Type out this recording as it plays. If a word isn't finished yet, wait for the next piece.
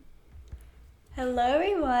Hello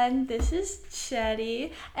everyone, this is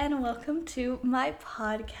Chetty and welcome to my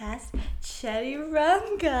podcast, Chetty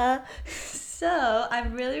Runga. So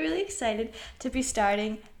I'm really excited to be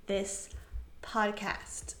starting this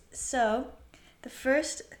podcast. So the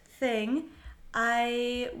first thing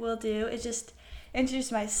I will do is just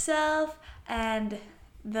introduce myself and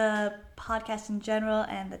the podcast in general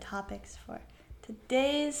and the topics for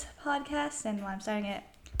today's podcast and why I'm starting it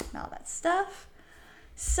and all that stuff.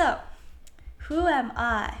 So, who am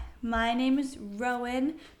I? My name is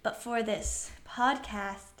Rowan, but for this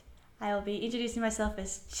podcast, I will be introducing myself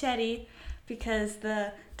as Chetty because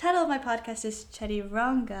the title of my podcast is Chetty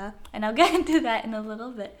Runga, and I'll get into that in a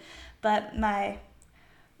little bit. But my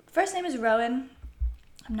first name is Rowan.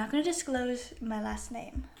 I'm not going to disclose my last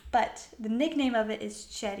name, but the nickname of it is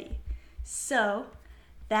Chetty. So,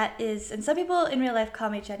 that is, and some people in real life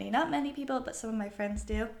call me Chetty. Not many people, but some of my friends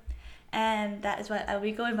do. And that is what I will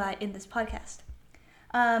be going by in this podcast.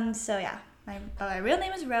 My real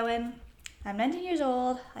name is Rowan. I'm 19 years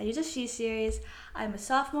old. I use a she series. I'm a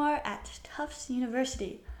sophomore at Tufts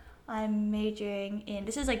University. I'm majoring in,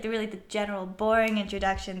 this is like the general boring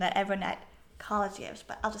introduction that everyone at college gives,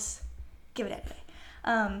 but I'll just give it anyway.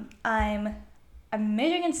 I'm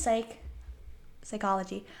majoring in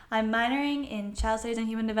psychology. I'm minoring in child studies and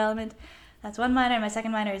human development. That's one minor. My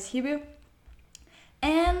second minor is Hebrew.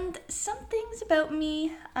 And some things about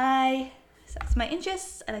me, it's my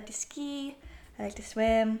interests. I like to ski, I like to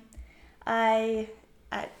swim. At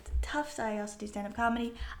Tufts, I also do stand-up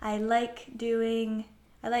comedy. I like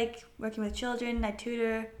working with children. I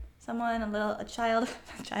tutor someone, a child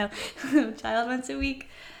once a week.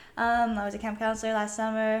 I was a camp counselor last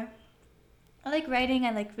summer. I like writing,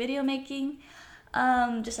 I like video making,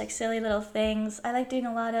 just like silly little things. I like doing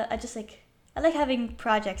I like having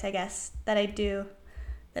projects, I guess, that I do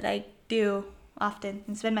often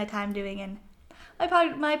and spend my time doing. And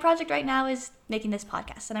my project right now is making this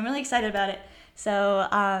podcast, and I'm really excited about it. So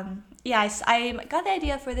I got the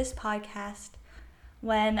idea for this podcast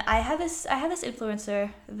when I have this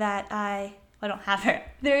influencer that I don't have her.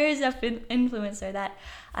 There is an influencer that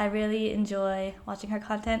I really enjoy watching her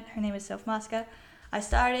content. Her name is Soph Mosca. I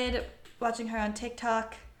started watching her on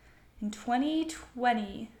TikTok in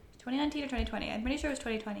 2019 or 2020. I'm pretty sure it was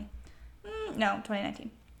 2020. No,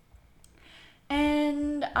 2019.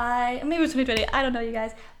 And maybe it was 2020, I don't know, you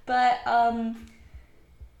guys, but I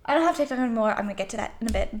don't have TikTok anymore. I'm gonna get to that in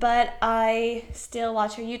a bit, but I still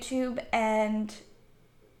watch her YouTube, and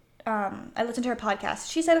I listen to her podcast.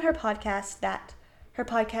 She said in her podcast that her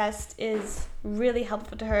podcast is really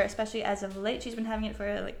helpful to her, especially as of late. She's been having it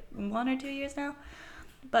for like 1 or 2 years now,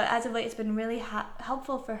 but as of late it's been really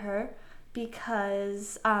helpful for her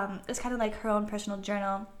because it's kind of like her own personal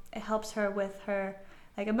journal. It helps her with her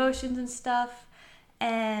like emotions and stuff,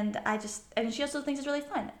 and she also thinks it's really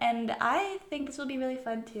fun, and I think this will be really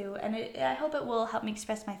fun too, and I hope it will help me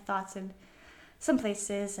express my thoughts in some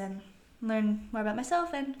places and learn more about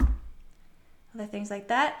myself and other things like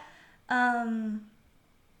that. So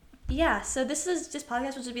this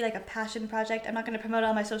podcast will just be like a passion project. I'm not going to promote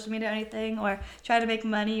all my social media or anything or try to make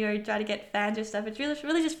money or try to get fans or stuff. It's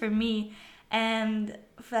really just for me, and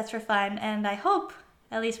that's for fun, and I hope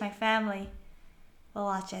at least my family will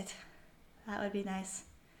watch it. That would be nice.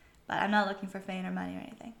 But I'm not looking for fame or money or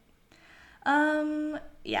anything.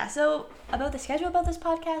 So about the schedule about this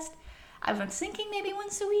podcast, I was thinking maybe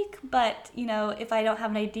once a week, but, if I don't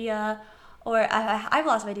have an idea, or I've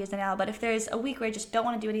lots of ideas now, but if there's a week where I just don't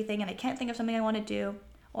want to do anything and I can't think of something I want to do,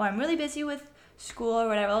 or I'm really busy with school or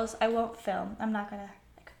whatever else, I won't film. I'm not going to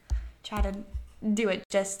try to do it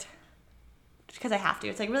just because I have to.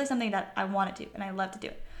 It's really something that I want to do and I love to do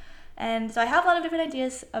it. And so I have a lot of different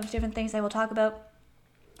ideas of different things I will talk about.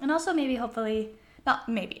 And also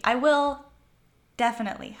I will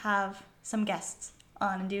definitely have some guests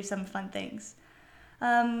on and do some fun things.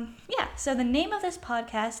 So the name of this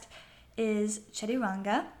podcast is Chetty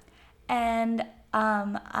Runga. And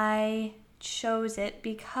I chose it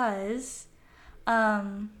because like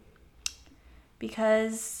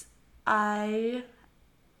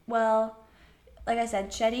I said,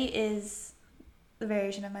 Chetty is the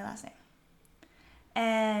variation of my last name.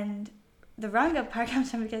 And the Runga part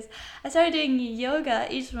comes from because I started doing yoga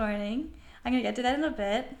each morning. I'm going to get to that in a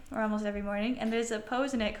bit, or almost every morning. And there's a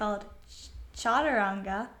pose in it called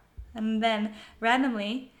Chaturanga. And then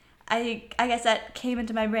randomly, I guess that came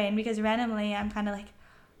into my brain because randomly I'm kind of like,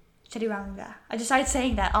 Chetty Runga. I just started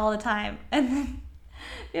saying that all the time. And then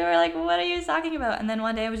people were like, what are you talking about? And then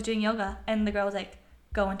one day I was doing yoga and the girl was like,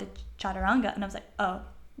 go into Chaturanga. And I was like, oh,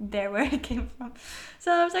 there where it came from.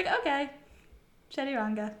 So I was like, okay, Chetty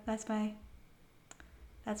Runga. That's my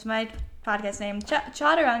That's my podcast name.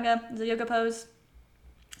 Chaturanga is a yoga pose.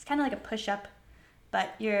 It's kind of like a push-up,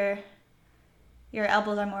 but your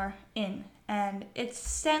elbows are more in. And it's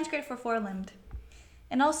Sanskrit for four-limbed.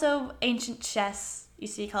 And also ancient chess you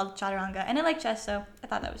see called Chaturanga. And I like chess, so I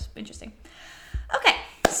thought that was interesting. Okay,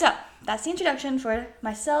 so that's the introduction for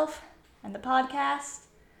myself and the podcast.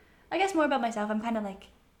 I guess more about myself. I'm kind of like,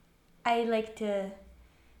 I like to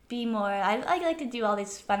be more, I like to do all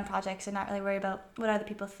these fun projects and not really worry about what other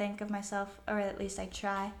people think of myself, or at least I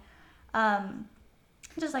try. I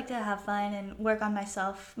just like to have fun and work on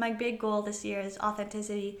myself. My big goal this year is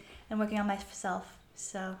authenticity and working on myself.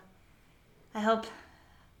 So I hope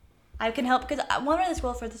I can help, because one of the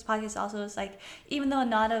goals for this podcast also is like, even though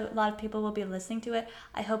not a lot of people will be listening to it,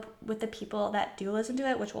 I hope with the people that do listen to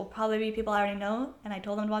it, which will probably be people I already know, and I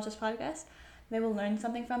told them to watch this podcast, they will learn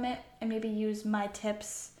something from it and maybe use my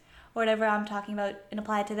tips or whatever I'm talking about and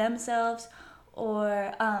apply it to themselves,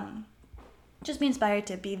 or just be inspired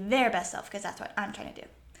to be their best self, because that's what I'm trying to do.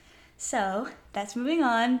 So that's moving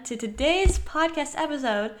on to today's podcast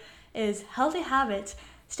episode is Healthy Habits,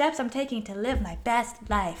 Steps I'm Taking to Live My Best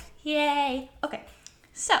Life. Yay! Okay,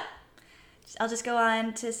 so I'll just go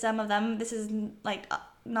on to some of them. This is like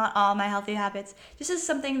not all my healthy habits. This is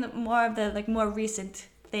something that more of the like more recent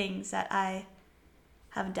things that I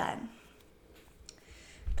have done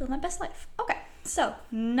to live my best life. Okay, so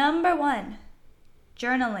number 1,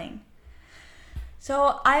 journaling.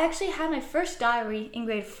 So I actually had my first diary in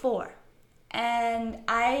grade 4, and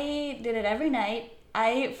I did it every night.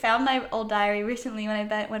 I found my old diary recently when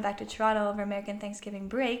I went back to Toronto over American Thanksgiving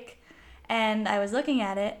break, and I was looking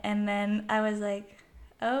at it, and then I was like,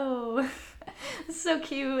 oh, this is so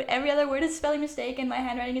cute. Every other word is spelling mistake, and my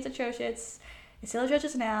handwriting is atrocious. It's still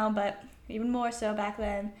atrocious now, but even more so back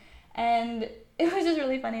then. And it was just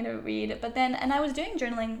really funny to read. But then, and I was doing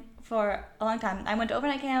journaling for a long time. I went to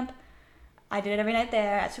overnight camp. I did it every night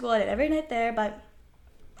there. At school, I did it every night there. But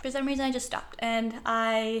for some reason, I just stopped. And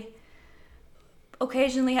I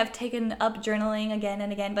occasionally have taken up journaling again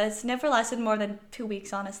and again. But it's never lasted more than 2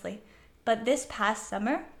 weeks, honestly. But this past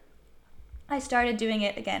summer, I started doing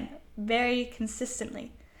it again very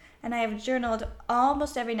consistently. And I have journaled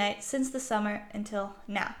almost every night since the summer until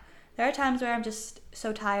now. There are times where I'm just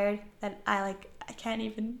so tired that I can't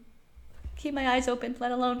even keep my eyes open,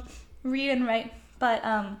 let alone read and write. But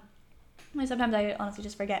sometimes I honestly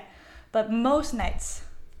just forget. But most nights,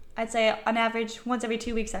 I'd say on average, once every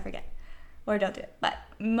 2 weeks I forget or don't do it. But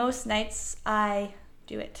most nights I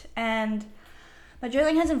do it. And my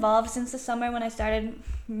journaling has evolved since the summer when I started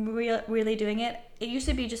really doing it. It used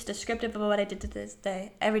to be just descriptive of what I did to this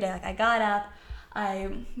day, every day. Like I got up,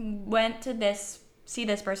 I went to see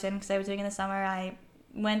this person because I was doing it in the summer. I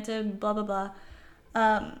went to blah, blah, blah.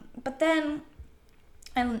 But then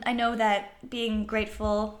I know that being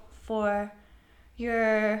grateful for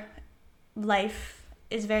your life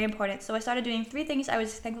is very important. So I started doing 3 things I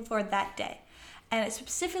was thankful for that day. And it's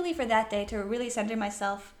specifically for that day to really center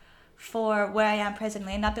myself for where I am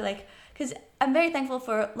presently and not be like, because I'm very thankful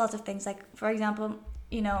for lots of things. Like, for example,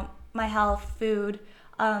 my health, food,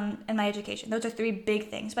 and my education. Those are 3 big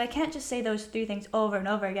things. But I can't just say those 3 things over and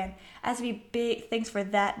over again. It has to be big things for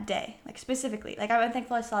that day, like specifically. Like I'm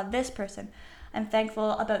thankful I saw this person. I'm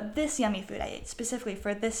thankful about this yummy food I ate specifically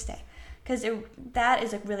for this day. Because that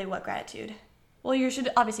is like really what gratitude. Well, you should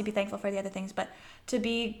obviously be thankful for the other things, but to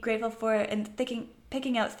be grateful for and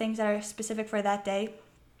picking out things that are specific for that day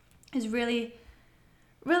is really,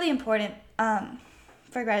 really important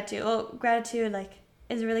for gratitude. Well, gratitude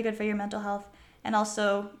is really good for your mental health and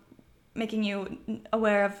also making you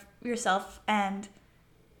aware of yourself and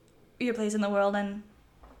your place in the world and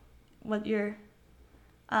what your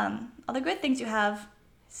all the good things you have.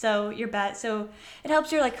 So you're bad. So it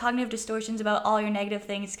helps your cognitive distortions about all your negative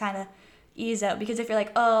things kind of ease out, because if you're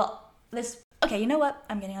like, oh, this, okay, you know what?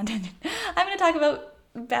 I'm getting on tangent. I'm going to talk about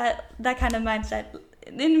that kind of mindset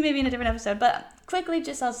maybe in a different episode, but quickly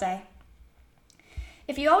just I'll say,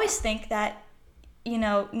 if you always think that,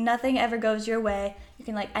 nothing ever goes your way, you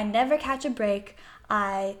can I never catch a break,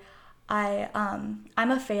 I'm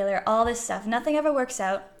a failure, all this stuff, nothing ever works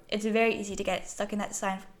out. It's very easy to get stuck in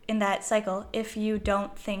that cycle if you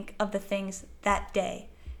don't think of the things that day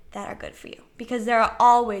that are good for you, because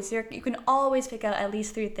you can always pick out at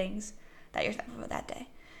least 3 things that you're thankful for that day.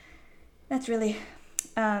 That's really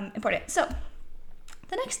important. So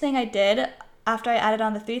the next thing I did after I added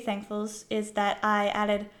on the 3 thankfuls is that I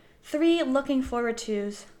added 3 looking forward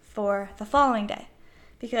tos for the following day,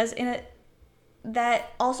 because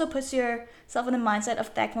that also puts yourself in the mindset of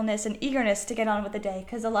thankfulness and eagerness to get on with the day,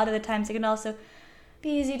 because a lot of the times it can also be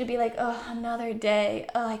easy to be like, oh, another day.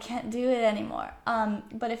 Oh, I can't do it anymore.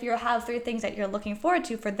 But if you have 3 things that you're looking forward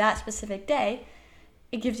to for that specific day,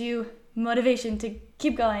 it gives you motivation to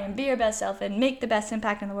keep going and be your best self and make the best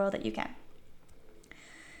impact in the world that you can.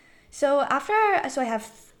 So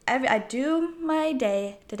I do my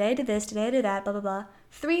day. Today I did this, today I did that, blah, blah, blah.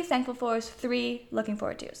 3 thankful fors, 3 looking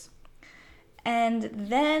forward tos. And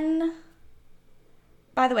then,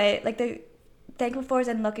 by the way, like the thankful fors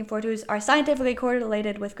and looking forward tos are scientifically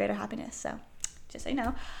correlated with greater happiness. So just so you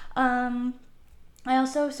know. I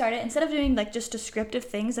also started, instead of doing like just descriptive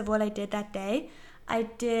things of what I did that day, I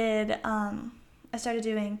started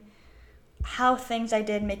doing how things I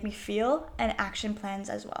did make me feel and action plans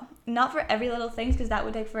as well. Not for every little things because that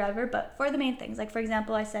would take forever, but for the main things. Like for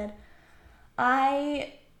example, I said,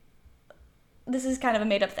 this is kind of a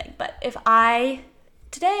made up thing, but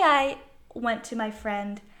today I went to my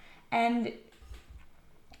friend and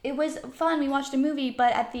it was fun. We watched a movie,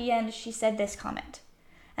 but at the end she said this comment.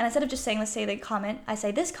 And instead of just saying, let's say the comment, I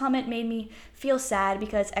say, this comment made me feel sad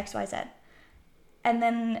because X, Y, Z. And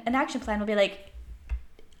then an action plan will be like,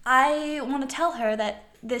 I want to tell her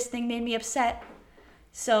that this thing made me upset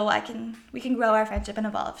so we can grow our friendship and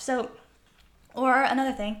evolve. So, or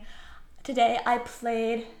another thing, today I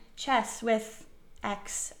played chess with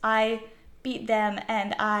X. I beat them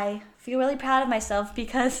and I feel really proud of myself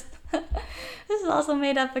because this is also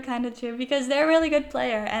made up but kind of true because they're a really good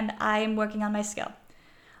player and I'm working on my skill.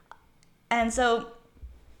 And so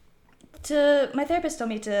my therapist told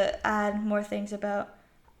me to add more things about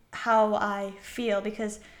how I feel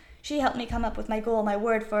because she helped me come up with my goal, my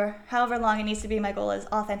word for however long it needs to be. My goal is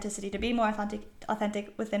authenticity, to be more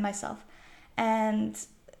authentic within myself. And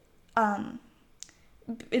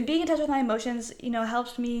being in touch with my emotions,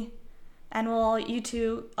 helps me, and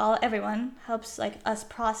everyone helps like us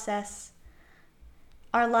process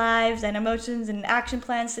our lives and emotions and action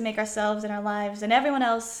plans to make ourselves and our lives and everyone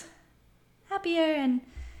else happier and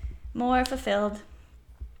more fulfilled.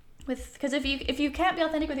 Because if you can't be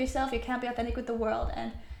authentic with yourself, you can't be authentic with the world.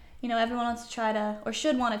 And everyone wants to try to, or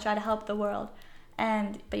should want to try to help the world,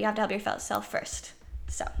 but you have to help yourself first.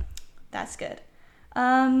 So that's good.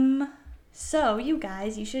 So you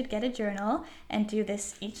guys, you should get a journal and do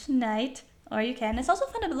this each night, or you can. It's also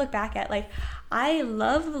fun to look back at. Like, I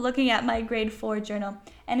love looking at my grade 4 journal,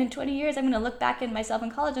 and in 20 years I'm going to look back at myself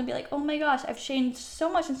in college and be like, oh my gosh, I've changed so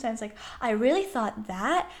much in sense. Like, I really thought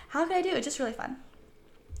that. How could I do it? It's just really fun.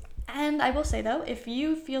 And I will say though, if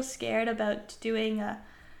you feel scared about doing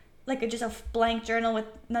just a blank journal with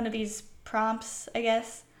none of these prompts, I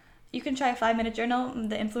guess, you can try a 5-minute journal.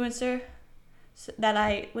 The influencer that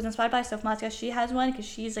I was inspired by, Soph Matka, she has one because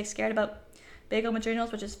she's like scared about big open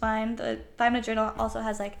journals, which is fine. The 5-minute journal also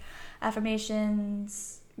has like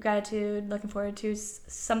affirmations, gratitude, looking forward to,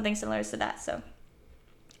 something similar to that. So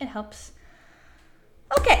it helps.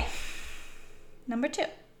 Okay. Number 2,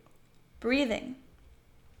 breathing.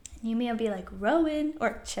 You may be like, Rowan,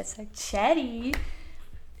 or Chetty,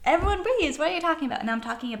 everyone breathes. What are you talking about? And I'm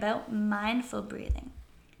talking about mindful breathing.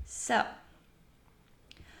 So,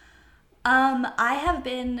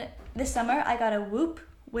 this summer, I got a Whoop,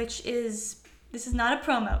 this is not a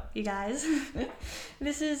promo, you guys.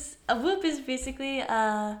 A Whoop is basically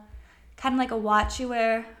kind of like a watch you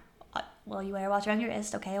wear. Well, you wear a watch around your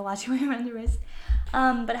wrist, okay, a watch you wear around your wrist.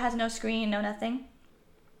 But it has no screen, no nothing.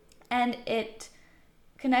 And it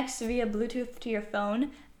connects via Bluetooth to your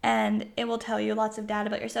phone, and it will tell you lots of data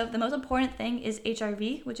about yourself. The most important thing is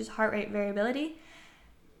HRV, which is heart rate variability.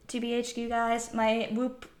 TBHQ, guys, my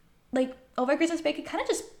Whoop, over Christmas break, it kind of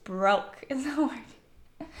just broke. It's not working.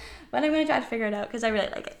 But I'm going to try to figure it out because I really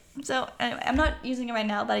like it. So anyway, I'm not using it right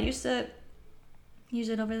now, but I used to use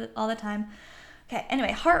it all the time. Okay,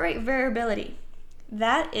 anyway, heart rate variability.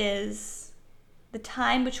 That is the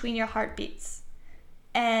time between your heartbeats.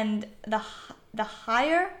 And the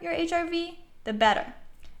higher your HRV, the better.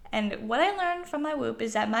 And what I learned from my Whoop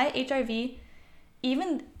is that my HRV,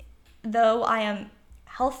 even though I am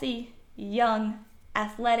healthy, young,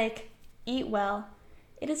 athletic, eat well,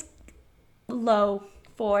 it is low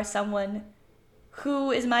for someone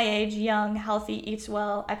who is my age, young, healthy, eats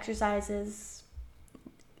well, exercises,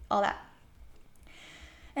 all that.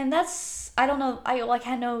 And I don't know, I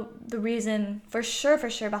can't know the reason for sure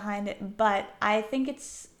behind it, but I think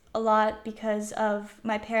it's a lot because of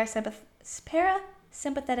my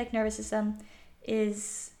parasympathetic nervous system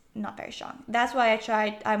is not very strong. That's why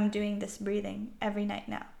I'm doing this breathing every night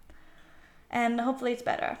now. And hopefully it's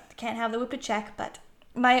better. Can't have the Whoop to check, but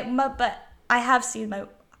but I have seen my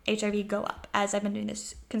HRV go up as I've been doing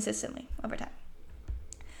this consistently over time.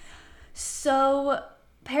 So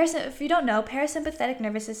if you don't know, parasympathetic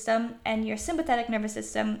nervous system and your sympathetic nervous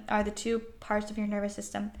system are the two parts of your nervous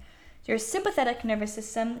system. Your sympathetic nervous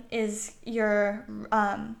system is your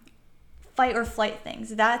fight or flight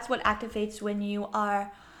things. That's what activates when you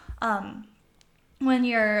are, when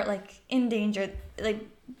you're like in danger. Like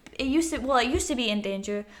it used to be in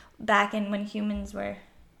danger back in when humans were,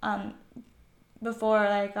 before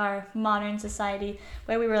like our modern society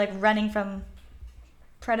where we were like running from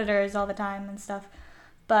predators all the time and stuff.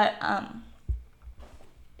 But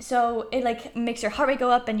so it like makes your heart rate go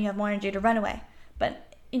up and you have more energy to run away.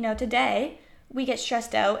 But today we get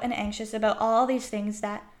stressed out and anxious about all these things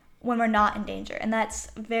that when we're not in danger, and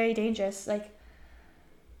that's very dangerous. Like,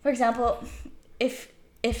 for example, if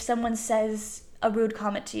someone says a rude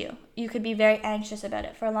comment to you, you could be very anxious about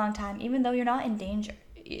it for a long time, even though you're not in danger.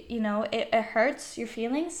 It hurts your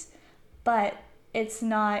feelings, but it's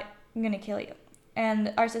not gonna kill you.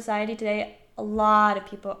 And our society today, a lot of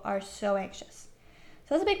people are so anxious.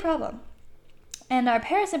 So that's a big problem. And our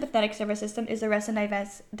parasympathetic nervous system is the rest and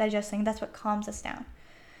digesting. That's what calms us down.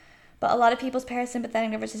 But a lot of people's parasympathetic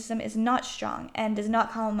nervous system is not strong and does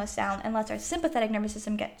not calm us down unless our sympathetic nervous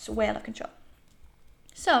system gets way out of control.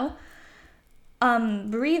 So,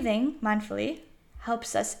 breathing mindfully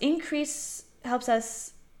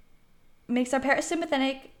makes our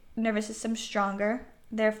parasympathetic nervous system stronger,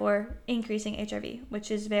 therefore increasing HRV,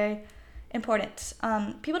 which is very important.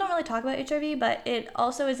 People don't really talk about HRV, but it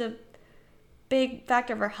also is a big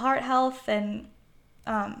factor for heart health, and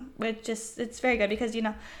it's very good because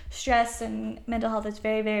stress and mental health is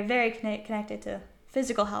very, very, very connected to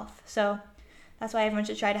physical health. So that's why everyone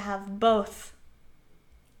should try to have both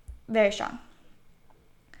very strong.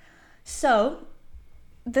 So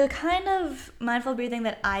the kind of mindful breathing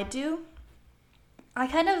that I do, I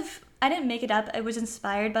didn't make it up. It was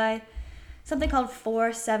inspired by something called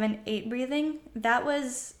 4-7-8 breathing. That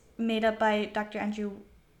was made up by Dr. Andrew.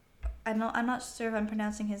 I'm not sure if I'm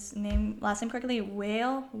pronouncing his last name correctly.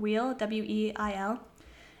 Weil, W-E-I-L.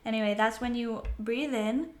 Anyway, that's when you breathe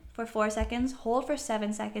in for 4 seconds, hold for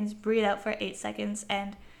 7 seconds, breathe out for 8 seconds,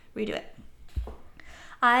 and redo it.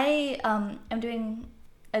 I am doing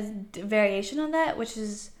a variation on that, which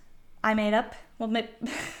is I made up. Well,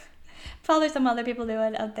 probably some other people do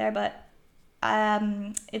it out there, but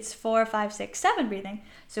it's 4, 5, 6, 7 breathing.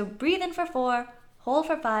 So breathe in for 4, hold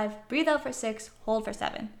for 5, breathe out for 6, hold for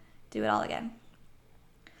 7. Do it all again.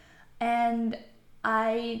 And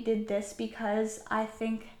I did this because I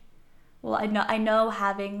know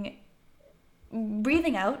having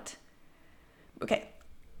breathing out. Okay,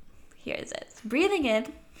 here it is. Breathing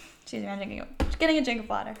in. Excuse me, I'm getting a drink of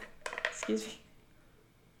water. Excuse me.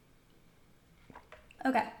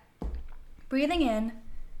 Okay. Breathing in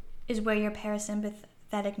is where your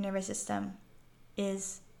parasympathetic nervous system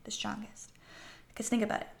is the strongest. Because think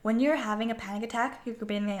about it. When you're having a panic attack, you're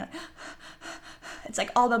breathing in. It's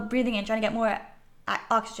like all about breathing in, trying to get more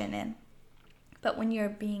oxygen in. But when you're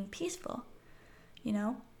being peaceful,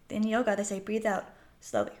 in yoga they say breathe out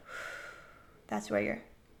slowly. That's where your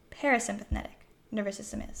parasympathetic nervous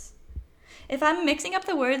system is. If I'm mixing up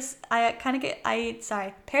the words,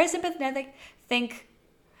 parasympathetic, think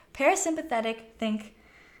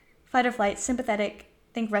fight or flight, sympathetic,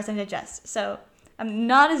 think rest and digest. So I'm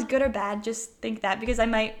not as good or bad, just think that, because I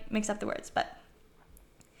might mix up the words, but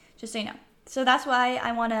just so you know. So that's why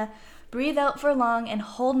I want to breathe out for long and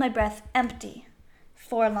hold my breath empty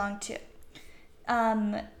for long too.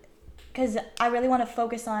 Because I really want to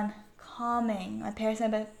focus on calming my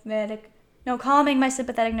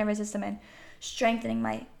sympathetic nervous system and strengthening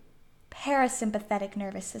my parasympathetic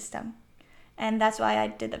nervous system. And that's why I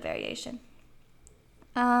did the variation.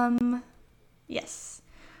 Yes.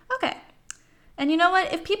 Okay. And you know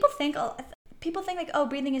what? If people think like, oh,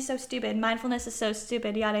 breathing is so stupid, mindfulness is so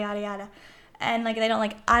stupid, yada, yada, yada. And like,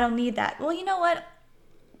 I don't need that. Well, you know what?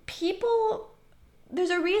 There's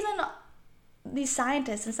a reason these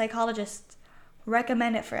scientists and psychologists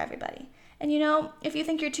recommend it for everybody. And if you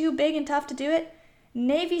think you're too big and tough to do it,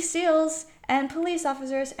 Navy SEALs and police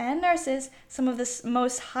officers and nurses, some of the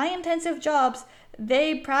most high intensive jobs,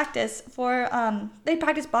 they practice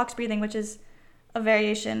box breathing, which is a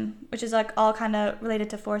variation, which is like all kind of related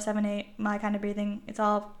to 4-7-8, my kind of breathing. It's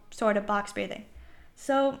all sort of box breathing.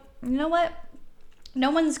 So you know what? No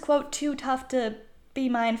one's, quote, too tough to be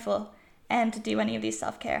mindful and to do any of these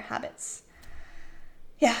self-care habits.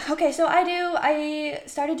 Yeah, okay, so I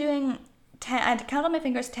started doing I count on my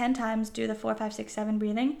fingers 10 times, do the 4, 5, 6, 7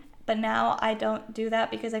 breathing, but now I don't do that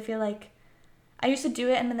because I feel like I used to do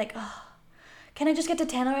it and then like, oh, can I just get to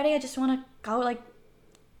 10 already? I just want to go like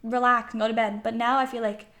relax and go to bed. But now I feel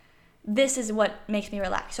like this is what makes me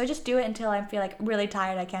relax. So I just do it until I feel like really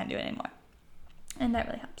tired, I can't do it anymore. And that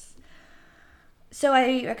really helps. So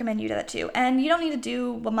I recommend you do that too. And you don't need to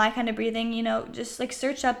do my kind of breathing, just like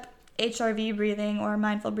search up HRV breathing or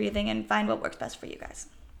mindful breathing and find what works best for you guys.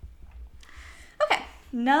 Okay,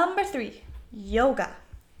 number 3, yoga.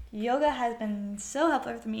 Yoga has been so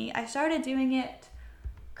helpful for me. I started doing it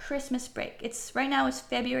Christmas break. Right now it's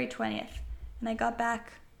February 20th, and I got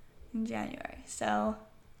back in January. So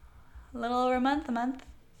a little over a month, something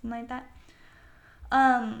like that.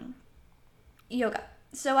 Yoga.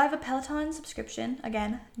 So I have a Peloton subscription.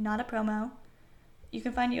 Again, not a promo. You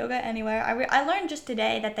can find yoga anywhere. I learned just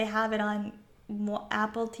today that they have it on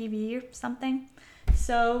Apple TV or something.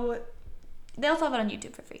 So they also have it on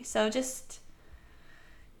YouTube for free. So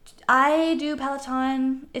I do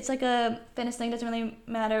Peloton. It's like a fitness thing. Doesn't really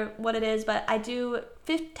matter what it is, but I do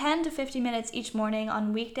 10 to 50 minutes each morning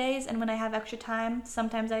on weekdays. And when I have extra time,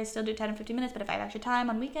 sometimes I still do 10 to 50 minutes. But if I have extra time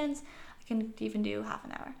on weekends, I can even do half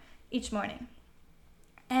an hour each morning.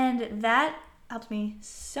 And that helps me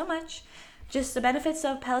so much. Just the benefits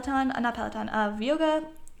of of yoga.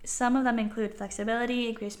 Some of them include flexibility,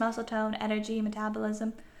 increased muscle tone, energy,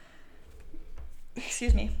 metabolism.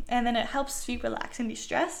 Excuse me. And then it helps you relax and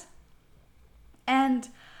de-stress. And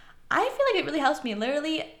I feel like it really helps me.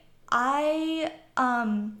 Literally, after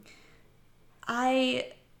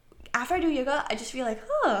I do yoga, I just feel like,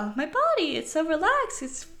 oh, my body, it's so relaxed,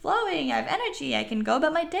 it's flowing, I have energy, I can go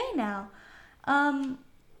about my day now.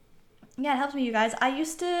 Yeah, it helps me, you guys. I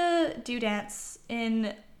used to do dance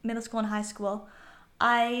in middle school and high school.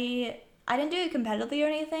 I didn't do it competitively or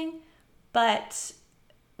anything, but,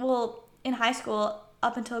 in high school,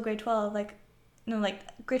 up until grade 12,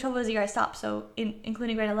 grade 12 was the year I stopped, so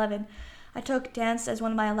including grade 11, I took dance as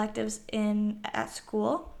one of my electives at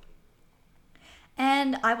school.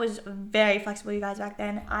 And I was very flexible, you guys, back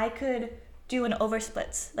then. I could do an over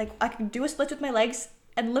splits. I could do a split with my legs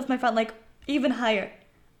and lift my front leg even higher.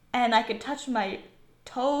 And I could touch my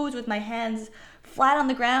toes with my hands flat on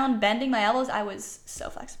the ground, bending my elbows. I was so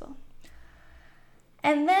flexible.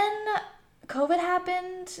 And then COVID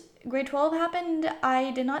happened, grade 12 happened.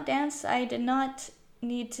 I did not dance. I did not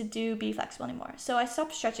need to be flexible anymore. So I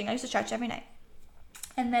stopped stretching. I used to stretch every night.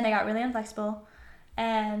 And then I got really inflexible.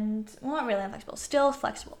 Not really inflexible, still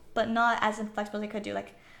flexible, but not as inflexible as I could do.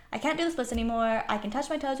 I can't do the splits anymore. I can touch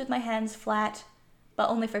my toes with my hands flat, but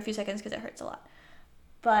only for a few seconds because it hurts a lot.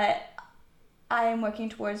 But I am working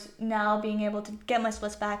towards now being able to get my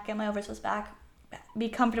splits back, get my over splits back, be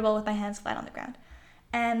comfortable with my hands flat on the ground.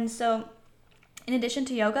 And so in addition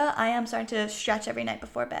to yoga, I am starting to stretch every night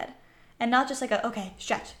before bed. And not just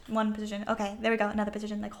stretch, one position, okay, there we go, another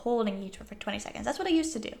position, holding each for 20 seconds. That's what I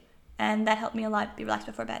used to do. And that helped me a lot be relaxed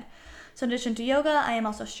before bed. So in addition to yoga, I am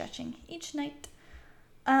also stretching each night.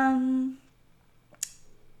 Another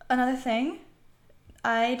thing,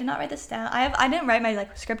 I did not write this down. I didn't write my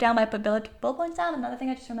script down, but I put bullet points down. Another thing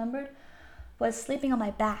I just remembered was sleeping on my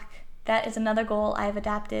back. That is another goal I've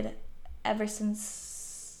adapted ever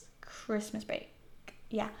since Christmas break.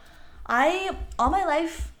 Yeah. All my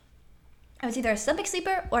life, I was either a stomach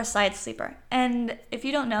sleeper or a side sleeper. And if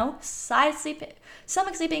you don't know, stomach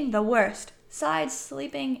sleeping, the worst. Side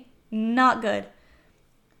sleeping, not good.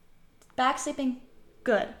 Back sleeping,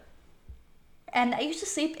 good. And I used to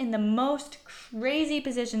sleep in the most crazy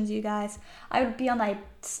positions, you guys. I would be on my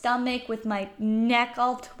stomach with my neck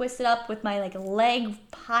all twisted up, with my leg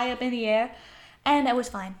high up in the air. And it was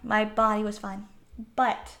fine. My body was fine.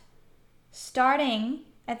 But starting,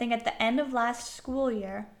 I think at the end of last school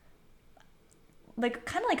year,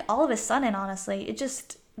 all of a sudden, honestly, it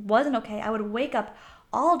just wasn't okay. I would wake up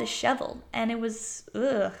all disheveled, and it was,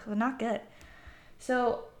 not good.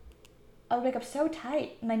 So I would wake up so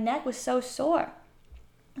tight. My neck was so sore.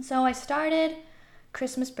 So I started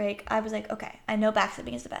Christmas break. I was like, okay, I know back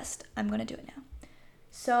sleeping is the best. I'm going to do it now.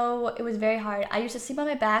 So it was very hard. I used to sleep on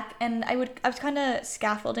my back, and I was kind of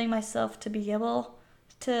scaffolding myself to be able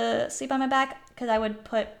to sleep on my back, because I would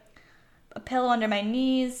put a pillow under my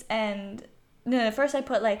knees, and first I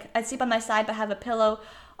put I'd sleep on my side but have a pillow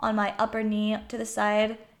on my upper knee to the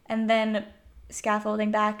side, and then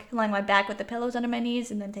scaffolding back, lying my back with the pillows under my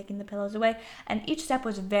knees, and then taking the pillows away. And each step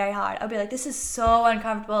was very hard. I'd be like, this is so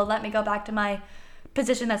uncomfortable. Let me go back to my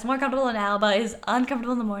position that's more comfortable now, but is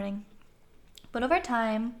uncomfortable in the morning. But over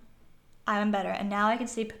time, I'm better, and now I can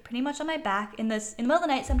sleep pretty much on my back. In the middle of the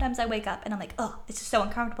night, sometimes I wake up and I'm like, oh, this is so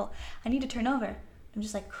uncomfortable. I need to turn over. I'm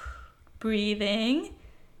just breathing.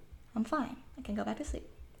 I'm fine. I can go back to sleep.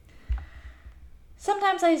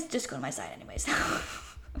 Sometimes I just go to my side anyways.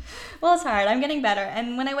 Well, it's hard. I'm getting better.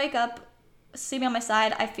 And when I wake up, sleeping on my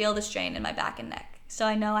side, I feel the strain in my back and neck. So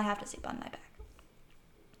I know I have to sleep on my back.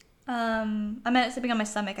 I meant sleeping on my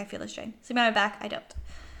stomach, I feel a strain. Sleeping on my back, I don't.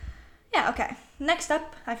 Yeah, okay. Next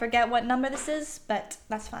up, I forget what number this is, but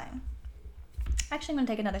that's fine. Actually, I'm going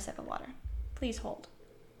to take another sip of water. Please hold.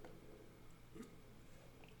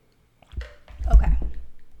 Okay.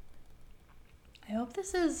 I hope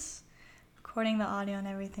this is recording the audio and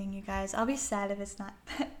everything, you guys. I'll be sad if it's not.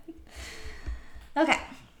 Okay.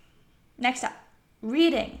 Next up,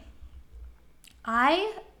 reading.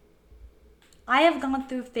 I have gone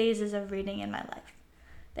through phases of reading in my life.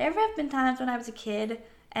 There have been times when I was a kid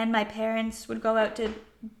and my parents would go out to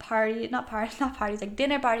like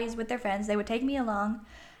dinner parties with their friends. They would take me along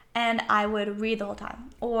and I would read the whole time.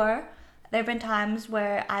 Or there have been times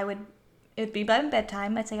where it'd be by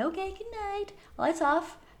bedtime. I'd say, okay, good night, lights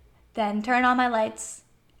off, then turn on my lights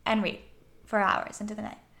and read for hours into the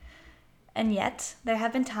night. And yet, there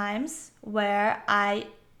have been times where I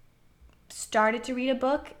started to read a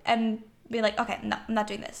book and be like, okay, no, I'm not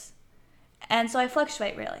doing this. And so I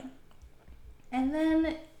fluctuate, really. And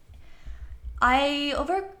then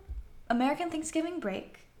over American Thanksgiving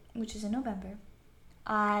break, which is in November,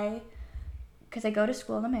 because I go to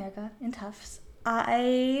school in America, in Tufts,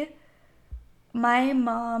 my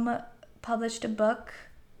mom published a book,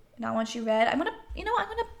 not one she read. I'm gonna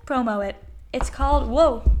promo it. It's called,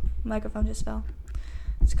 whoa, microphone just fell.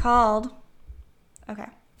 It's called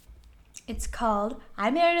I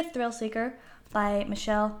Married a Thrill Seeker by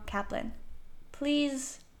Michelle Kaplan.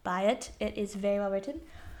 Please buy it. It is very well written.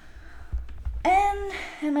 And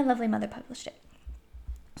my lovely mother published it.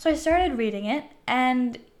 So I started reading it,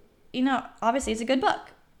 and, obviously it's a good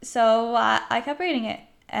book. So I kept reading it,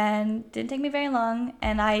 and it didn't take me very long.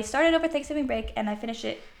 And I started over Thanksgiving break, and I finished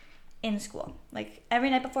it in school. Like, every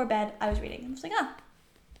night before bed, I was reading. I was like,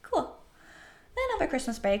 cool. Then over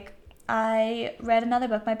Christmas break, I read another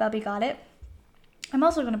book. My bubby got it. I'm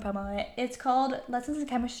also going to promo it. It's called Lessons in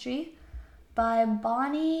Chemistry by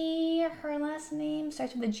Bonnie. Her last name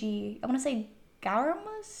starts with a G. I want to say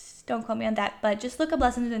Garamus. Don't quote me on that. But just look up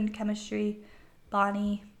Lessons in Chemistry,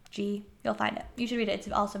 Bonnie G. You'll find it. You should read it.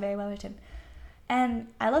 It's also very well written. And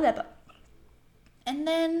I love that book. And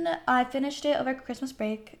then I finished it over Christmas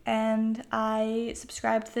break, and I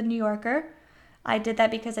subscribed to The New Yorker. I did that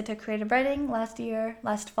because I took creative writing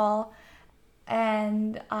last fall,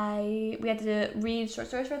 and we had to read short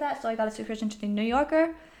stories for that, so I got a subscription to The New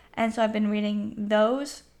Yorker, and so I've been reading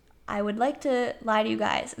those. I would like to lie to you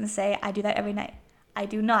guys and say I do that every night. I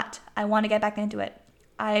do not. I want to get back into it.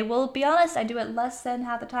 I will be honest, I do it less than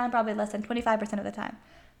half the time, probably less than 25% of the time,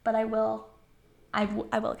 but I will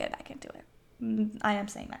get back into it. I am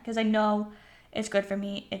saying that because I know it's good for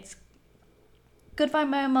me. It's good for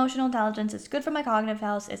my emotional intelligence. It's good for my cognitive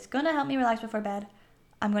health. It's going to help me relax before bed.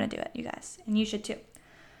 I'm going to do it, you guys. And you should too.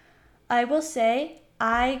 I will say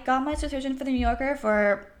I got my subscription for The New Yorker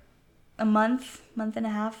for a month and a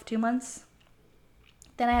half, 2 months.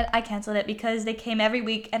 Then I canceled it because they came every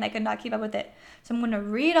week and I could not keep up with it. So I'm going to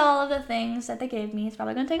read all of the things that they gave me. It's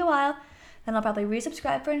probably going to take a while. Then I'll probably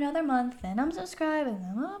resubscribe for another month. Then unsubscribe and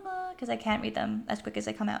then because I can't read them as quick as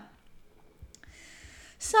they come out.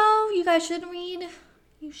 So you guys should read.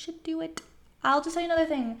 You should do it. I'll just tell you another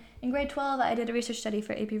thing. In grade 12, I did a research study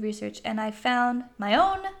for AP Research, and I found my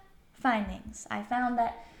own findings. I found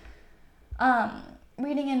that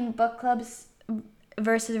reading in book clubs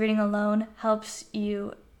versus reading alone helps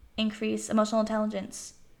you increase emotional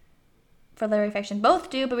intelligence for literary fiction. Both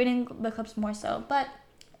do, but reading book clubs more so. But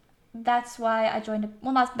that's why I joined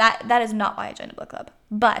that is not why I joined a book club.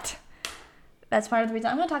 But that's part of the reason.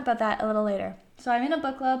 I'm going to talk about that a little later. So I'm in a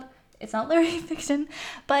book club. It's not literary fiction,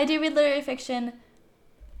 but I do read literary fiction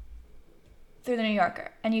through The New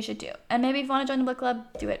Yorker, and you should too. And maybe if you want to join the book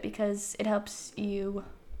club, do it because it helps you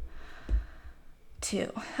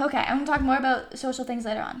too. Okay, I'm going to talk more about social things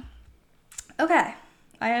later on. Okay,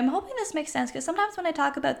 I am hoping this makes sense because sometimes when I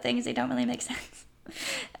talk about things, they don't really make sense.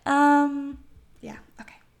 Yeah,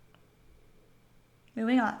 okay.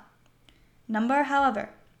 Moving on. Number, however,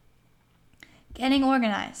 getting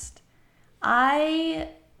organized.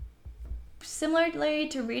 Similarly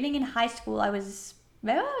to reading in high school, I was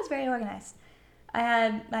very organized. I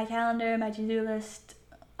had my calendar, my to-do list,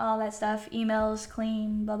 all that stuff, emails,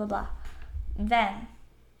 clean, blah, blah, blah. Then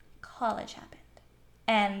college happened,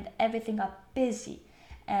 and everything got busy,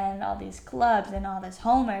 and all these clubs, and all this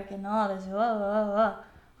homework, and all this,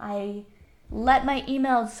 I let my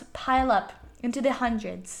emails pile up into the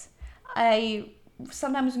hundreds. I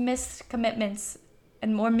sometimes missed commitments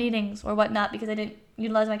and more meetings or whatnot because I didn't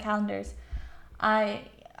utilize my calendars. I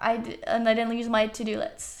didn't use my to-do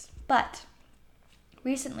lists. But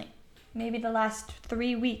recently, maybe the last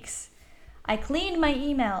 3 weeks, I cleaned my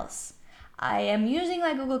emails. I am using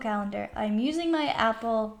my Google Calendar. I'm using my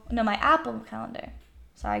Apple Calendar.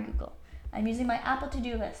 Sorry, Google. I'm using my Apple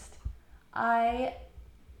to-do list. I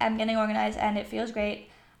am getting organized and it feels great.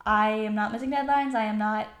 I am not missing deadlines.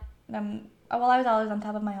 I was always on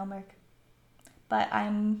top of my homework. But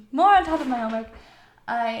I'm more on top of my homework.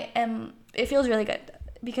 It feels really good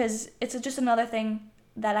because it's just another thing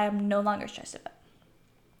that I am no longer stressed about.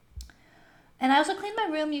 And I also cleaned my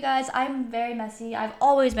room, you guys. I'm very messy. I've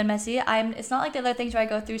always been messy. It's not like the other things where I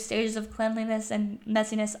go through stages of cleanliness and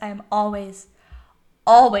messiness. I am always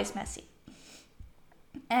messy.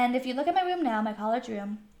 And if you look at my room now, my college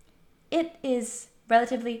room, it is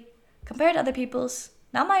relatively, compared to other people's,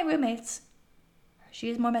 not my roommates, she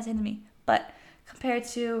is more messy than me, but compared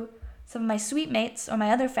to some of my suite mates or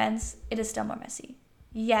my other friends, it is still more messy.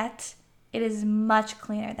 Yet, it is much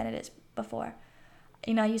cleaner than it is before.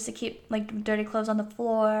 You know, I used to keep like dirty clothes on the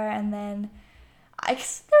floor, and then there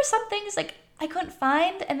were some things like I couldn't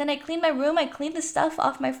find, and then I cleaned my room, I cleaned the stuff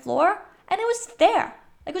off my floor, and it was there.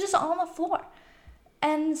 Like, it was just on the floor.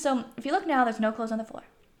 And so, if you look now, there's no clothes on the floor.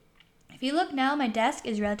 If you look now, my desk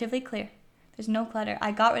is relatively clear. There's no clutter.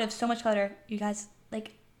 I got rid of so much clutter, you guys.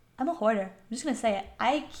 Like, I'm a hoarder. I'm just gonna say it.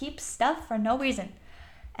 I keep stuff for no reason.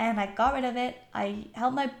 And I got rid of it. I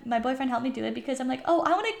helped my boyfriend help me do it because I'm like, oh,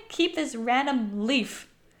 I want to keep this random leaf.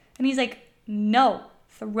 And he's like, no,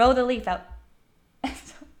 throw the leaf out.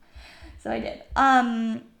 So I did.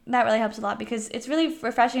 That really helps a lot because it's really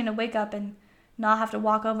refreshing to wake up and not have to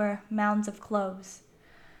walk over mounds of clothes.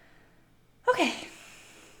 Okay.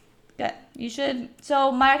 Good. You should.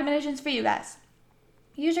 So my recommendations for you guys.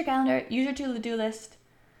 Use your calendar. Use your to-do list.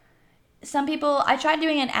 Some people, I tried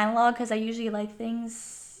doing an analog because I usually like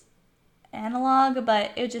things analog,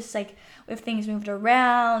 but it was just like if things moved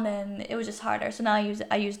around and it was just harder. So now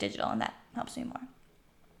I use digital, and that helps me more.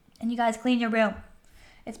 And you guys, clean your room.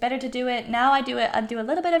 It's better to do it. Now I do a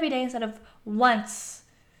little bit every day instead of once.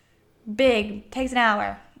 Big, takes an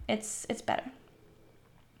hour. It's better.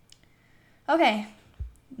 Okay,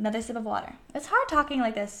 another sip of water. It's hard talking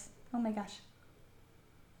like this. Oh my gosh.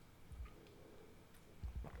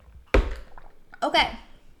 Okay,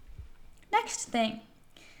 next thing.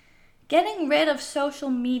 Getting rid of social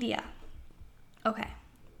media. Okay,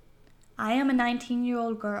 I am a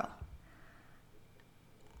 19-year-old girl.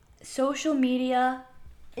 Social media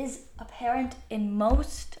is apparent in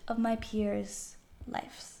most of my peers'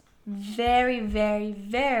 lives. Very, very,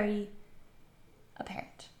 very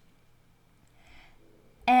apparent.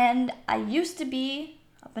 And I used to be,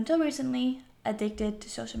 up until recently, addicted to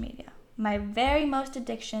social media. My very most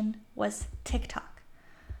addiction was TikTok.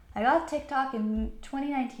 I got TikTok in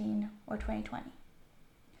 2019 or 2020.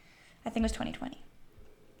 I think it was 2020.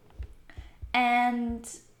 And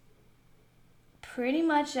pretty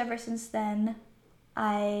much ever since then,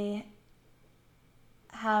 I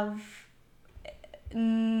have, I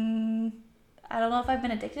don't know if I've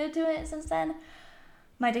been addicted to it since then.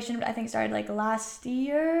 My addiction, I think, started like last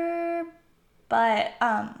year, but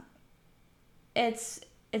it's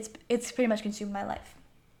pretty much consumed my life.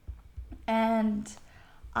 And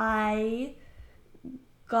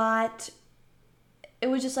it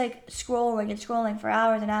was just like scrolling for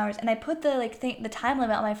hours and hours, and I put the time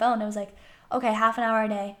limit on my phone. It was like, okay, half an hour a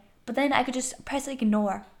day, but then I could just press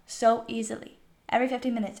ignore so easily. Every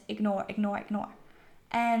 15 minutes, ignore,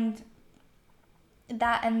 and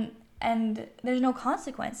there's no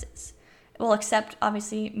consequences. Well, except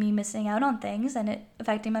obviously me missing out on things and it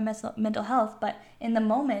affecting my mental health, but in the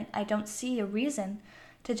moment, I don't see a reason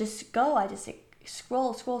to just go. I just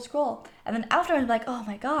scroll. And then afterwards, I'm like, oh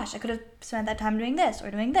my gosh, I could have spent that time doing this or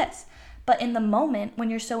doing this. But in the moment, when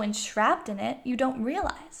you're so entrapped in it, you don't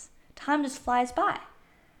realize. Time just flies by.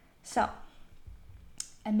 So,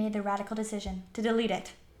 I made the radical decision to delete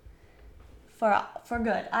it for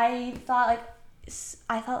good. I thought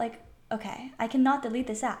like, okay, I cannot delete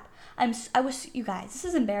this app. You guys, this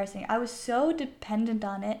is embarrassing. I was so dependent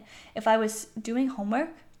on it. If I was doing homework,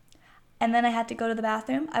 and then I had to go to the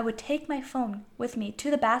bathroom, I would take my phone with me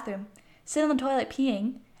to the bathroom, sit on the toilet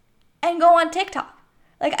peeing, and go on TikTok.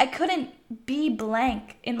 Like, I couldn't be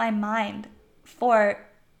blank in my mind for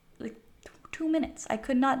like 2 minutes. I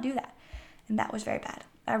could not do that. And that was very bad.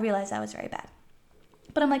 I realized that was very bad.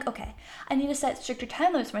 But I'm like, okay, I need to set stricter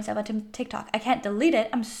time limits for myself on TikTok. I can't delete it.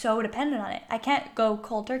 I'm so dependent on it. I can't go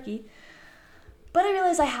cold turkey. But I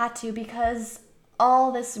realized I had to because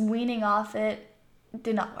all this weaning off it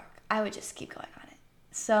did not work. I would just keep going on it.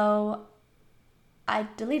 So I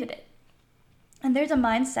deleted it. And there's a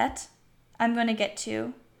mindset I'm going to get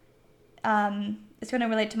to. It's going to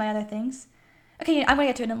relate to my other things. Okay, I'm going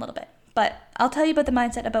to get to it in a little bit. But I'll tell you about the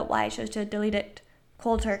mindset about why I chose to delete it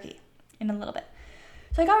cold turkey in a little bit.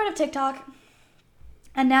 So I got rid of TikTok.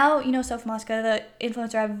 And now, Soph Mosca, the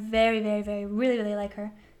influencer, I very, very, very, really, really like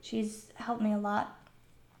her. She's helped me a lot.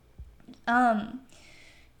 Because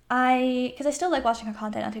I still like watching her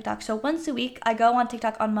content on TikTok. So once a week, I go on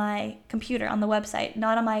TikTok on my computer, on the website,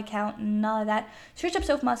 not on my account, none of that. Search up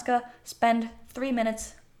Soph Mosca, spend 3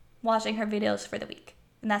 minutes watching her videos for the week.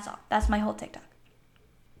 And that's all. That's my whole TikTok.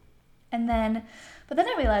 But then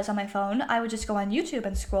I realized on my phone, I would just go on YouTube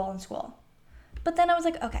and scroll. But then I was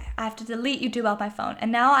like, okay, I have to delete YouTube off my phone.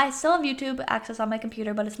 And now I still have YouTube access on my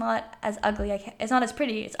computer, but it's not as ugly. It's not as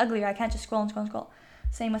pretty. It's uglier. I can't just scroll.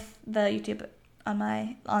 Same with the YouTube on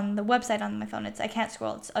the website on my phone. I can't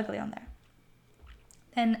scroll. It's ugly on there.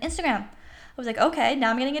 And Instagram. I was like, okay, now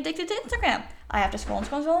I'm getting addicted to Instagram. I have to scroll on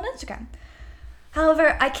Instagram.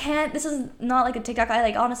 However, I can't. This is not like a TikTok.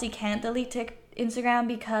 I honestly can't delete Instagram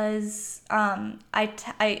because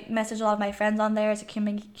I message a lot of my friends on there. It's a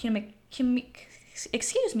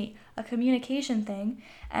communication thing,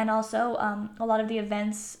 and also a lot of the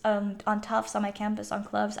events on Tufts, on my campus, on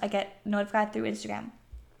clubs, I get notified through Instagram.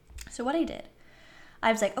 So what I did,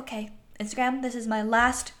 I was like, okay, Instagram, this is my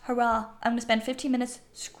last hurrah. I'm gonna spend 15 minutes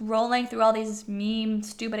scrolling through all these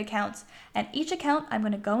stupid accounts, and each account I'm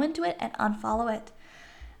gonna go into it and unfollow it.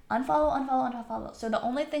 Unfollow. So the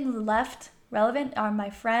only things left relevant are my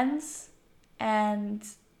friends and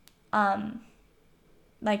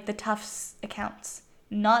like the Tufts accounts,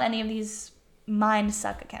 not any of these mind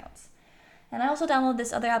suck accounts. And I also downloaded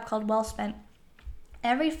this other app called Wellspent.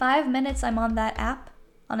 Every 5 minutes I'm on that app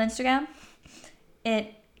on Instagram,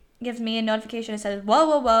 it gives me a notification. It says,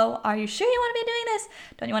 whoa, are you sure you want to be doing this?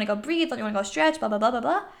 Don't you want to go breathe? Don't you want to go stretch? Blah, blah, blah, blah,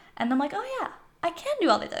 blah. And I'm like, oh yeah, I can do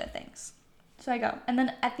all these other things. So I go. And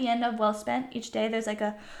then at the end of Wellspent, each day there's like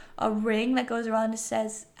a ring that goes around and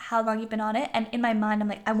says how long you've been on it. And in my mind, I'm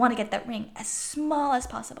like, I want to get that ring as small as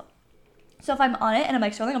possible. So if I'm on it and I'm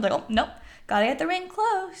like scrolling, I'm like, oh, nope, gotta get the ring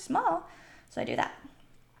small. So I do that.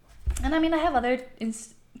 And I mean, I have other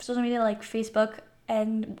social media like Facebook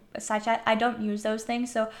and SideChat. I don't use those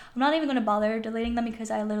things, so I'm not even going to bother deleting them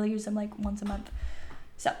because I literally use them like once a month.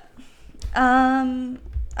 So,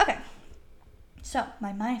 okay. So,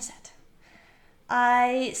 my mindset.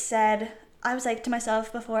 I was like to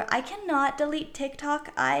myself before, I cannot delete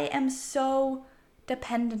TikTok. I am so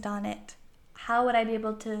dependent on it. How would I be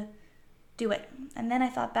able to do it? And then I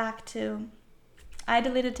thought back to, I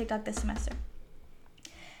deleted TikTok this semester.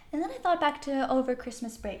 And then I thought back to over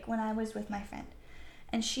Christmas break when I was with my friend.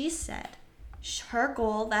 And she said her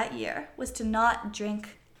goal that year was to not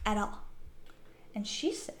drink at all. And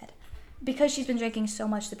she said, because she's been drinking so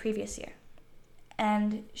much the previous year.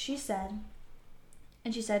 And she said,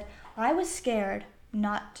 I was scared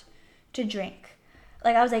not to drink.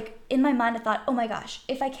 Like, I was like, in my mind, I thought, oh my gosh,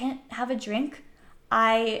 if I can't have a drink,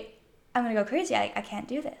 I'm going to go crazy. I can't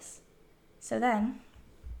do this. So then,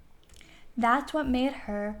 that's what made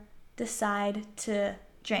her decide to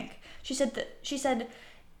drink. She said,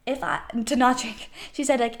 to not drink. She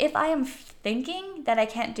said, like, if I am thinking that I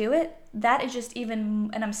can't do it, that is just even,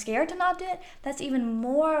 and I'm scared to not do it, that's even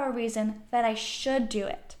more a reason that I should do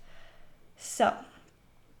it. So,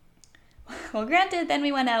 well, granted, then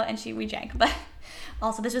we went out and we drank, but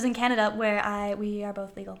also this was in Canada where we are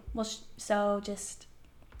both legal. Well, so just,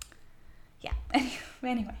 yeah.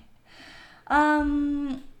 Anyway.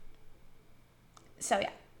 So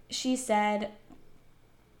yeah, she said,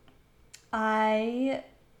 I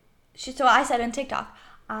said in TikTok,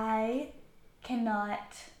 I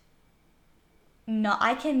cannot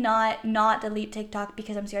not delete TikTok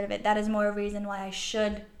because I'm scared of it. That is more a reason why I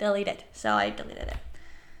should delete it. So I deleted it.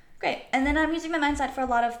 Great. And then I'm using my mindset for a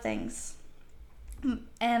lot of things.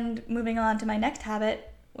 And moving on to my next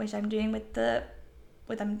habit, which I'm doing with the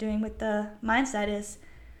mindset, is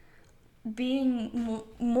being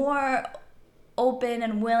more open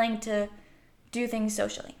and willing to do things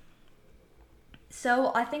socially.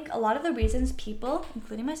 So I think a lot of the reasons people,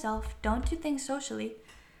 including myself, don't do things socially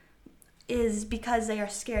is because they are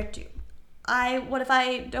scared to. What if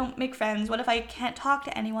I don't make friends? What if I can't talk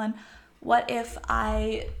to anyone? What if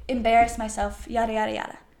I embarrass myself? Yada, yada,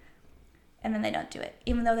 yada. And then they don't do it,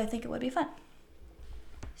 even though they think it would be fun.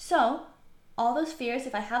 So, all those fears,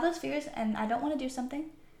 if I have those fears and I don't want to do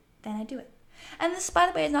something, then I do it. And this, by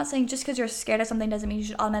the way, is not saying just because you're scared of something doesn't mean you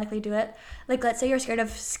should automatically do it. Like, let's say you're scared of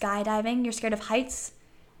skydiving, you're scared of heights,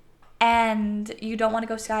 and you don't want to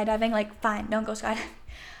go skydiving, like, fine, don't go skydiving.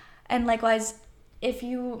 And likewise, if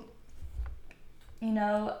you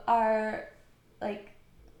are, like,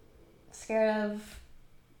 scared of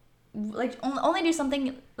like only do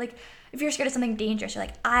something, like if you're scared of something dangerous, you're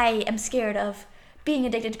like, I am scared of being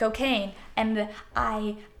addicted to cocaine but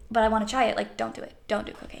I want to try it. Like, don't do it. Don't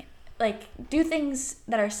do cocaine. Like, do things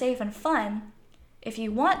that are safe and fun if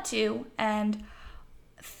you want to and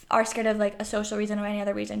are scared of like a social reason or any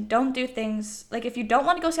other reason. Don't do things like, if you don't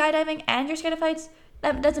want to go skydiving and you're scared of heights,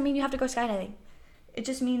 that doesn't mean you have to go skydiving. It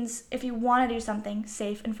just means if you want to do something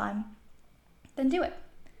safe and fun, then do it.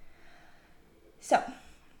 So,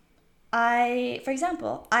 for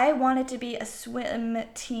example, I wanted to be a swim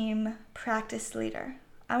team practice leader.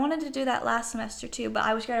 I wanted to do that last semester too, but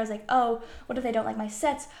I was scared. I was like, oh, what if they don't like my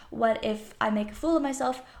sets? What if I make a fool of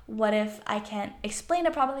myself? What if I can't explain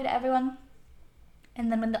it properly to everyone? And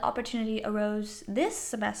then when the opportunity arose this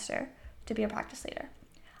semester to be a practice leader,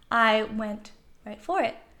 I went right for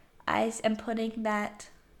it. I am putting that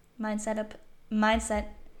mindset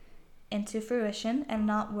into fruition and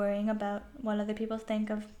not worrying about what other people think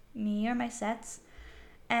of me or my sets.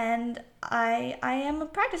 And I am a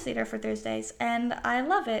practice leader for Thursdays, and I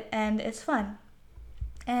love it, and it's fun.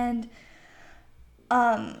 And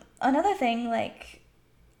another thing, like,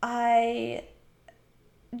 I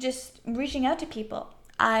just reaching out to people.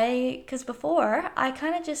 Because before,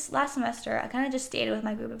 last semester, I kind of just stayed with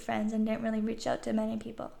my group of friends and didn't really reach out to many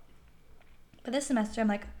people. But this semester, I'm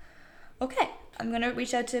like, okay, I'm going to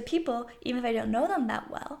reach out to people, even if I don't know them that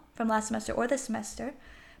well, from last semester or this semester,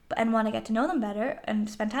 and want to get to know them better and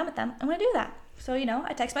spend time with them. I'm going to do that. So,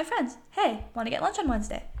 I text my friends, hey, want to get lunch on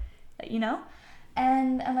Wednesday?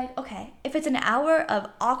 And I'm like, okay, if it's an hour of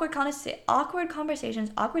awkward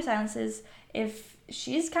conversations, awkward silences, if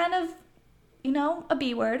she's kind of, a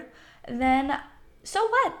B word, then so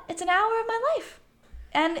what? It's an hour of my life.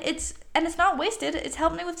 And it's not wasted. It's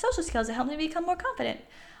helped me with social skills. It helped me become more confident.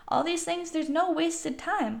 All these things, there's no wasted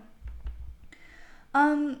time.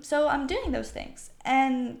 So I'm doing those things.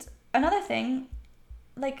 And another thing,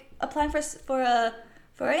 like applying for an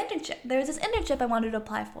internship. There was this internship I wanted to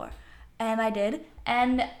apply for, and I did.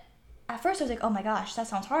 And at first I was like, oh my gosh, that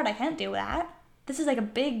sounds hard. I can't do that. This is like a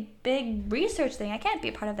big research thing. I can't be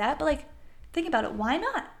a part of that. But like, think about it. Why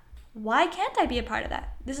not? Why can't I be a part of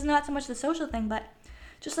that? This is not so much the social thing, but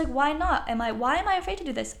just like, why not? Why am I afraid to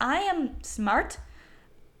do this? I am smart.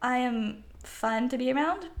 I am fun to be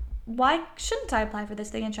around. Why shouldn't I apply for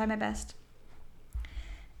this thing and try my best?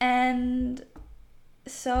 And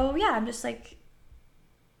so, yeah, I'm just like,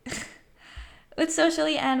 with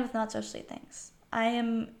socially and with not socially things, I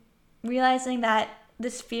am realizing that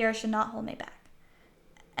this fear should not hold me back.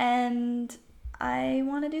 And I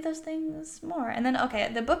want to do those things more. And then,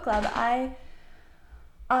 okay, the book club, my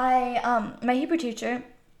Hebrew teacher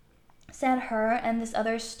said her and this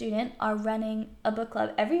other student are running a book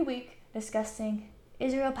club every week discussing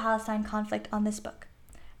Israel-Palestine conflict on this book.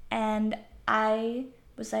 And I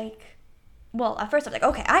was like, well, at first I was like,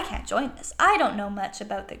 okay, I can't join this. I don't know much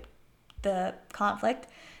about the conflict.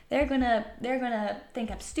 They're gonna think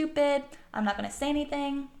I'm stupid. I'm not gonna say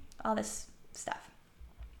anything. All this stuff.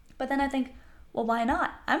 But then I think, well, why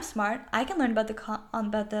not? I'm smart. I can learn about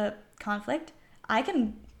the conflict. I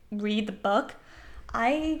can read the book.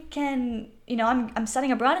 I can, I'm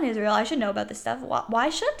studying abroad in Israel. I should know about this stuff. Why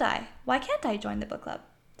shouldn't I? Why can't I join the book club?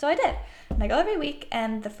 So I did. And I go every week,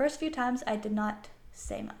 and the first few times I did not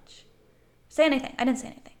say anything. I didn't say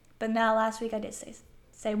anything. But now last week I did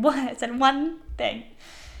say one. I said one thing.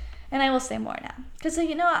 And I will say more now. Because,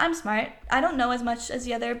 I'm smart. I don't know as much as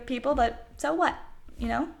the other people, but so what?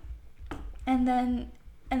 And then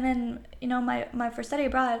my first study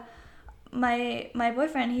abroad, my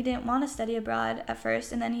boyfriend, he didn't want to study abroad at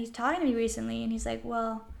first, and then he's talking to me recently, and he's like,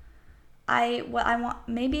 well,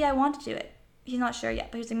 maybe I want to do it. He's not sure yet,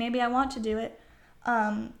 but he's like, maybe I want to do it.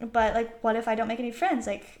 But like, what if I don't make any friends?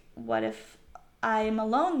 Like, what if I'm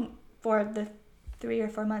alone for the 3 or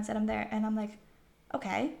 4 months that I'm there? And I'm like,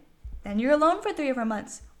 okay, then you're alone for 3 or 4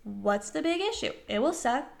 months. What's the big issue? It will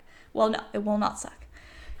suck. Well, no, it will not suck.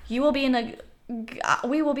 We will be in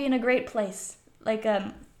a great place. Like,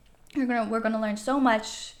 we're gonna learn so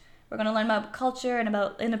much. We're gonna learn about culture and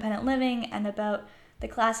about independent living and about the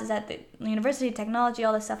classes at the university, technology,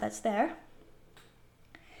 all the stuff that's there.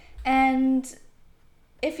 And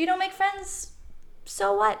if you don't make friends,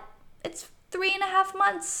 so what? It's 3.5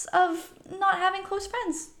 months of not having close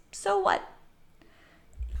friends. So what?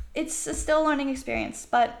 It's a still learning experience,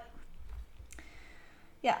 but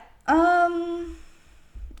yeah.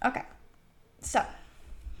 Okay. So,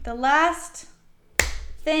 the last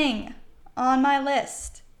thing on my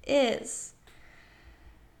list is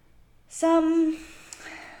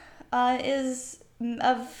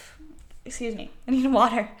excuse me, I need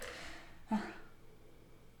water.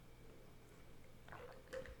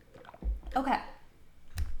 Okay.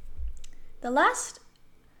 The last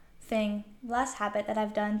habit that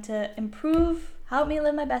I've done to help me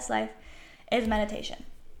live my best life is meditation.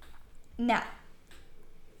 Now,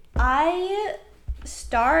 the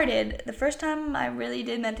first time I really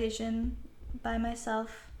did meditation by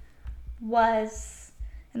myself was,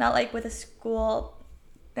 not like with a school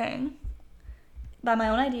thing, by my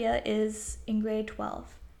own idea, is in grade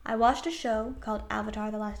 12. I watched a show called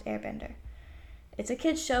Avatar: The Last Airbender. It's a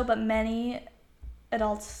kid's show, but many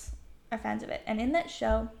adults are fans of it. And in that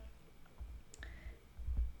show,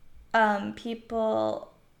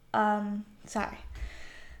 sorry.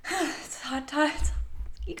 It's hard times.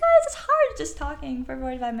 You guys, it's hard just talking for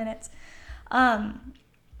 45 minutes.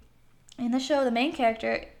 In the show, the main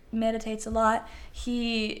character meditates a lot.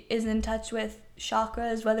 He is in touch with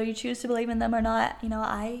chakras, whether you choose to believe in them or not.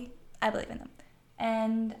 I believe in them.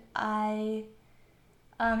 And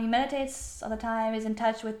he meditates all the time, is in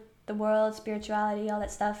touch with the world, spirituality, all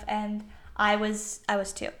that stuff. And I was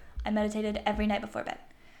too. I meditated every night before bed.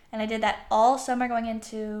 And I did that all summer going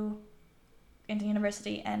into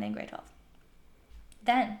university and in grade 12.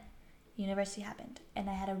 Then university happened, and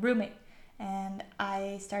I had a roommate, and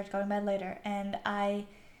I started going to bed later, and I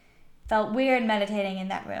felt weird meditating in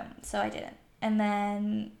that room, so I didn't. And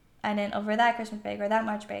then I didn't over that Christmas break or that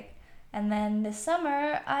March break. And then this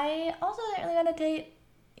summer, I also didn't really meditate,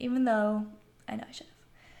 even though I know I should have.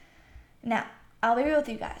 Now, I'll be real with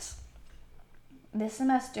you guys. This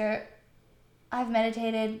semester, I've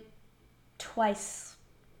meditated twice,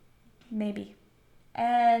 maybe.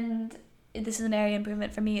 And this is an area of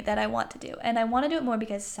improvement for me that I want to do. And I want to do it more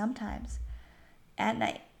because sometimes at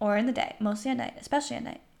night or in the day, mostly at night, especially at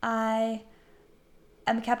night, I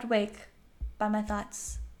am kept awake by my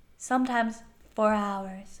thoughts, sometimes 4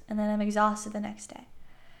 hours, and then I'm exhausted the next day.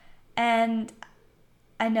 And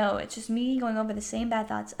I know it's just me going over the same bad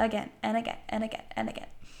thoughts again and again and again and again.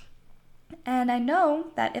 And I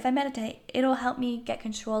know that if I meditate, it'll help me get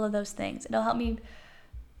control of those things. It'll help me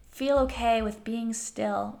feel okay with being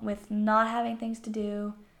still, with not having things to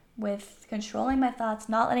do, with controlling my thoughts,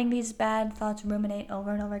 not letting these bad thoughts ruminate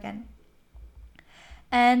over and over again.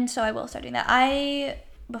 And so I will start doing that.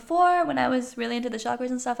 Before, when I was really into the chakras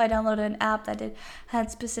and stuff, I downloaded an app that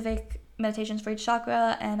had specific meditations for each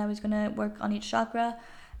chakra, and I was going to work on each chakra.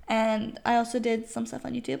 And I also did some stuff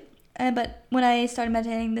on YouTube. But when I started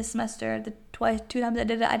meditating this semester, the 2 times I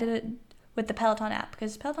did it with the Peloton app,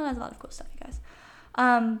 because Peloton has a lot of cool stuff, you guys.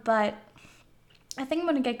 But I think I'm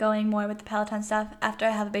going to get going more with the Peloton stuff after I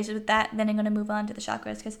have a basis with that. Then I'm going to move on to the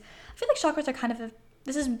chakras, because I feel like chakras are kind of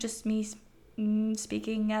this is just me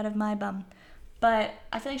speaking out of my bum, but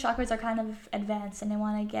I feel like chakras are kind of advanced, and I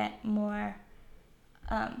want to get more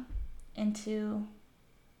into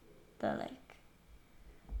the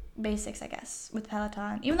basics, I guess, with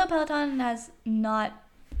Peloton, even though Peloton has not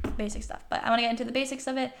basic stuff, but I want to get into the basics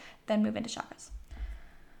of it, then move into chakras.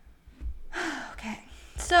 Okay,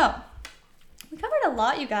 so we covered a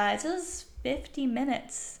lot, you guys. It was 50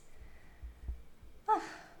 minutes.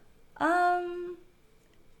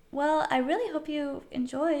 Well, I really hope you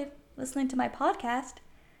enjoyed listening to my podcast,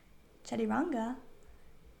 Chaturanga.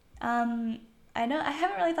 I know I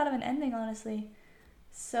haven't really thought of an ending, honestly.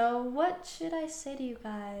 So what should I say to you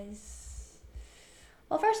guys?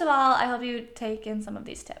 Well, first of all, I hope you take in some of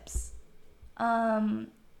these tips.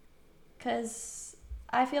 Because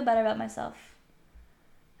I feel better about myself.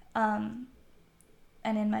 And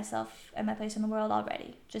in myself and my place in the world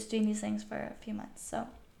already. Just doing these things for a few months. So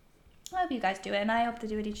I hope you guys do it, and I hope to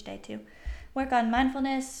do it each day too. Work on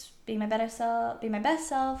mindfulness, being my best self.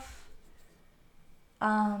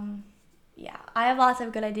 Yeah, I have lots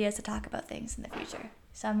of good ideas to talk about things in the future.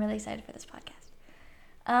 So I'm really excited for this podcast.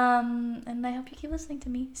 And I hope you keep listening to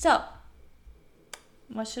me. So,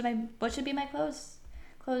 what should be my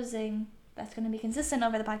closing that's going to be consistent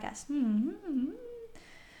over the podcast?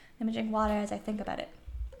 Let me drink water as I think about it.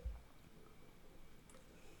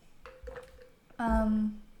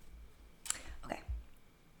 Okay.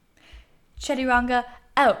 Chaturanga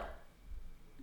out.